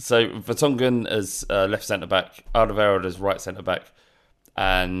 So Vertonghen as left centre back, Alderweireld as right centre back.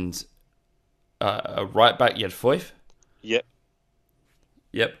 And a right back, you had Foyth.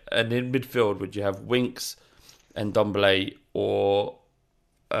 Yep. And in midfield, would you have Winks and Ndombele, or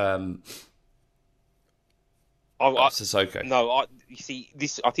I'd Sissoko. No, you see,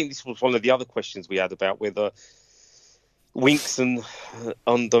 I think this was one of the other questions we had about whether Winks and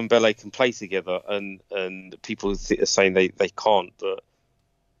Ndombele can play together, and people are saying they can't, but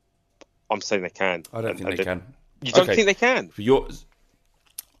I'm saying they can. I don't think they can. You don't think they can? For yours?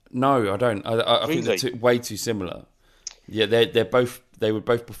 No, I don't. I think they're way too similar. Yeah, they would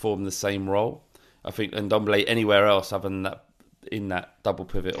both perform the same role. I think Ndombele anywhere else other than that, in that double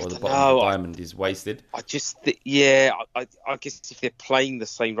pivot or the bottom of the diamond, is wasted. I just, I guess if they're playing the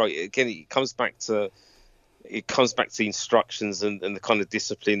same role, again, it comes back to instructions and the kind of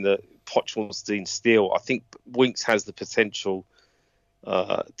discipline that Poch wants to instill. I think Winks has the potential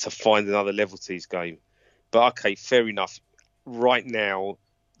to find another level to his game. But okay, fair enough. Right now,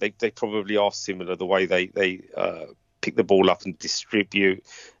 they probably are similar, the way they pick the ball up and distribute.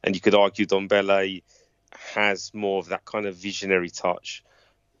 And you could argue Ndombele has more of that kind of visionary touch.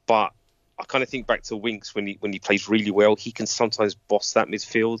 But I kind of think back to Winks when he plays really well, he can sometimes boss that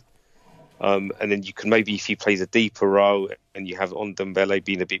midfield. And then you can maybe, if he plays a deeper role and you have Ndombele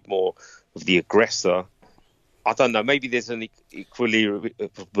being a bit more of the aggressor, I don't know, maybe there's an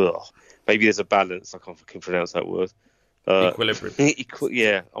maybe there's a balance. I can't fucking pronounce that word. Equilibrium.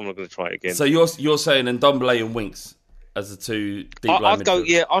 Yeah, I'm not going to try it again. So you're saying Ndombele and Winks as the two deep line I'd go,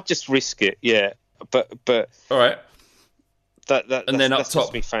 yeah, I'd just risk it, yeah. But all right. And then up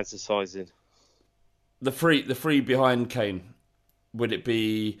top, just me fantasizing. The three behind Kane, would it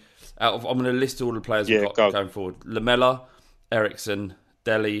be out of? I'm going to list all the players we've got going forward: Lamela, Eriksen,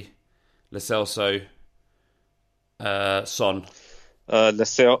 Dele, Lo Celso, Son. Lo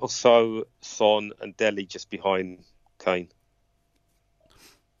Celso, Son, and Dele just behind Kane.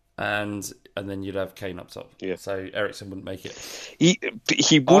 And then you'd have Kane up top. Yeah. So Eriksen wouldn't make it. He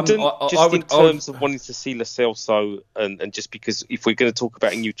wouldn't, in terms of wanting to see Lo Celso, and just because if we're going to talk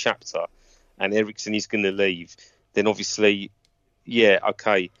about a new chapter and Eriksen is going to leave, then obviously, yeah,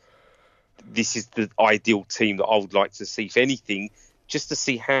 okay, this is the ideal team that I would like to see. If anything, just to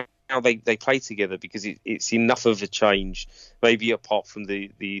see how they play together, because it's enough of a change, maybe apart from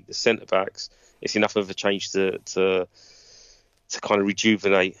the centre-backs, it's enough of a change to kind of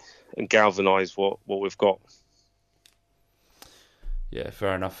rejuvenate and galvanise what we've got. Yeah,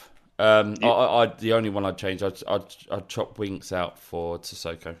 fair enough. The only one I'd change, I'd chop Winks out for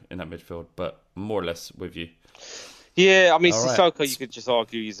Sissoko in that midfield, but more or less with you. Yeah, I mean, Sissoko, right. You could just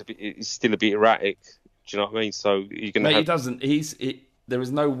argue he's still a bit erratic. Do you know what I mean? So you're going to he doesn't. There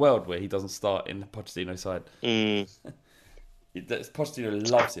is no world where he doesn't start in the Pochettino side. Pochettino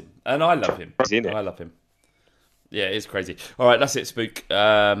loves him, and I love him. I love him. Yeah, it's crazy. All right, that's it, Spook.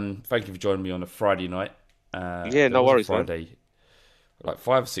 Thank you for joining me on a Friday night. Yeah, no worries, Friday, man. Like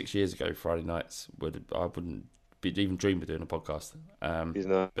 5 or 6 years ago, Friday nights I wouldn't even dream of doing a podcast.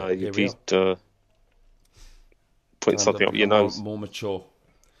 You'd putting something up your nose. More mature.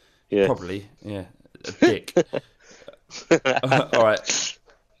 Yeah, probably. Yeah, a dick. All right,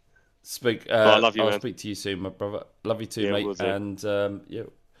 Spook. I love you, I'll man. speak to you soon, my brother. Love you too, mate. And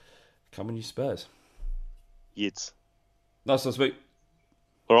come on, you Spurs. Yids. Nice one, Spook.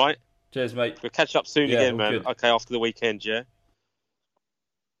 All right. Cheers, mate. We'll catch up soon again, man. Good. Okay, after the weekend, yeah?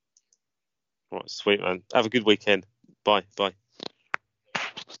 All right, sweet, man. Have a good weekend. Bye.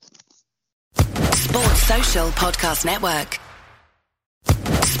 Sports Social Podcast Network.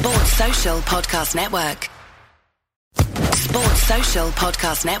 Sports Social Podcast Network. Sports Social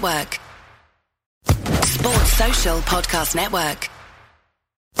Podcast Network. Sports Social Podcast Network.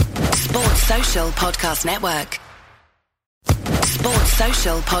 Sports Social Podcast Network. Sports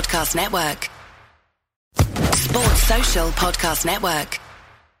Social Podcast Network. Sports Social Podcast Network.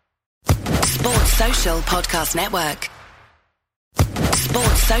 Sports Social Podcast Network.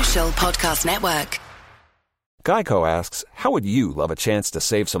 Sports Social Podcast Network. Geico asks, how would you love a chance to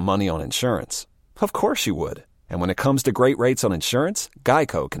save some money on insurance? Of course you would. And when it comes to great rates on insurance,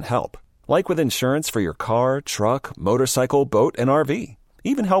 Geico can help. Like with insurance for your car, truck, motorcycle, boat, and RV.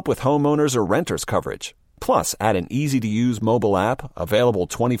 Even help with homeowners or renters coverage. Plus, add an easy-to-use mobile app, available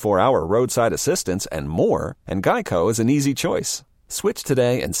 24-hour roadside assistance, and more, and Geico is an easy choice. Switch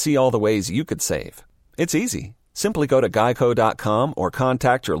today and see all the ways you could save. It's easy. Simply go to geico.com or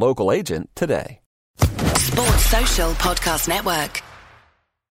contact your local agent today. Sports Social Podcast Network.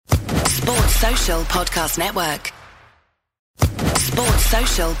 Sports Social Podcast Network. Sports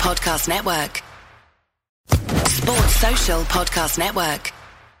Social Podcast Network. Sports Social Podcast Network.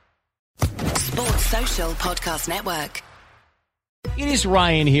 Sports Social Podcast Network. It is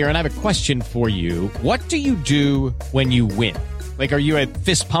Ryan here, and I have a question for you. What do you do when you win? Like, are you a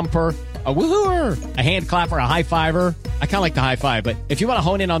fist pumper? A woohooer, a hand clapper, a high fiver. I kind of like the high five, but if you want to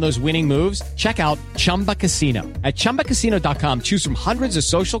hone in on those winning moves, check out Chumba Casino. At ChumbaCasino.com, choose from hundreds of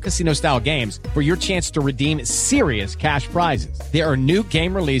social casino style games for your chance to redeem serious cash prizes. There are new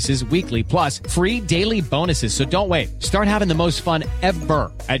game releases weekly, plus free daily bonuses. So don't wait. Start having the most fun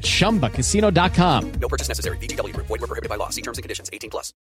ever at ChumbaCasino.com. No purchase necessary. VGW Group. Void where prohibited by law. See terms and conditions. 18+.